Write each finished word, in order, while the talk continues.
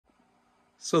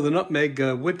So the Nutmeg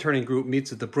Woodturning group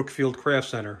meets at the Brookfield Craft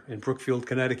Center in Brookfield,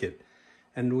 Connecticut.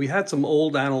 And we had some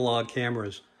old analog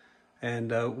cameras,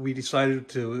 and we decided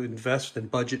to invest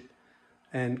and budget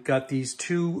and got these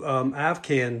two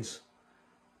Avkans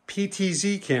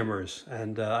PTZ cameras.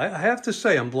 And I have to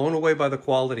say, I'm blown away by the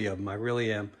quality of them. I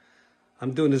really am.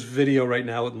 I'm doing this video right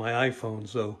now with my iPhone.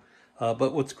 So,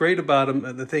 but what's great about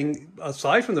them, the thing,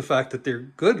 aside from the fact that they're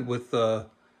good with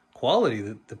quality,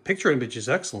 the picture image is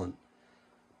excellent.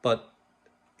 But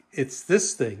it's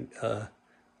this thing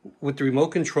with the remote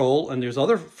control, and there's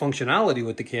other functionality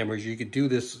with the cameras. You could do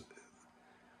this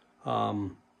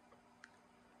via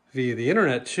the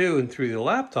internet too, and through the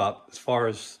laptop, as far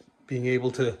as being able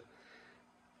to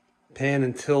pan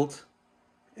and tilt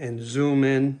and zoom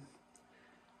in.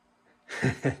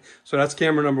 So that's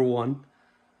camera number one.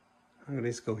 I'm gonna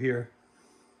just go here.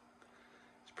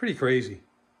 It's pretty crazy.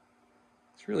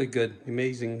 It's really good,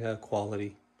 amazing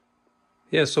quality.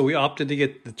 Yeah, so we opted to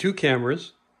get the two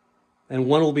cameras, and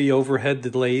one will be overhead the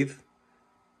lathe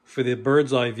for the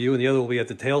bird's eye view, and the other will be at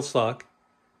the tailstock.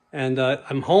 And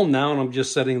I'm home now, and I'm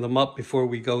just setting them up before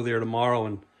we go there tomorrow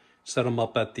and set them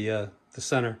up at the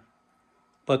center.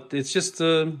 But it's just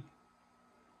a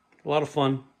lot of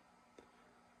fun.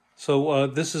 So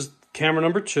this is camera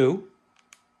number two.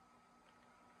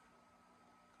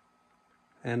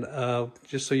 And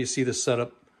just so you see the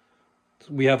setup,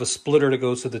 we have a splitter that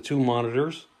goes to the two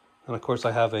monitors. And of course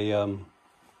I have a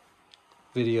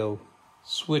video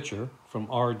switcher from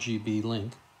RGB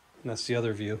Link. And that's the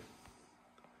other view.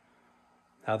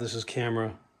 Now this is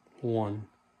camera one.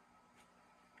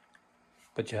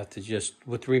 But you have to just,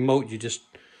 with the remote,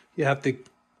 you have to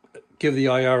give the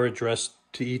IR address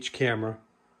to each camera.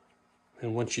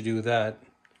 And once you do that,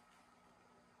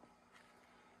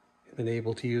 you've been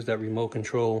able to use that remote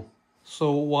control.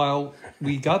 So while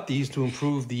we got these to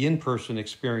improve the in-person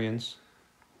experience,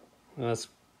 that's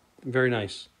very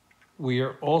nice. We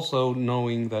are also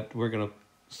knowing that we're going to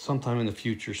sometime in the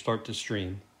future start to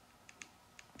stream.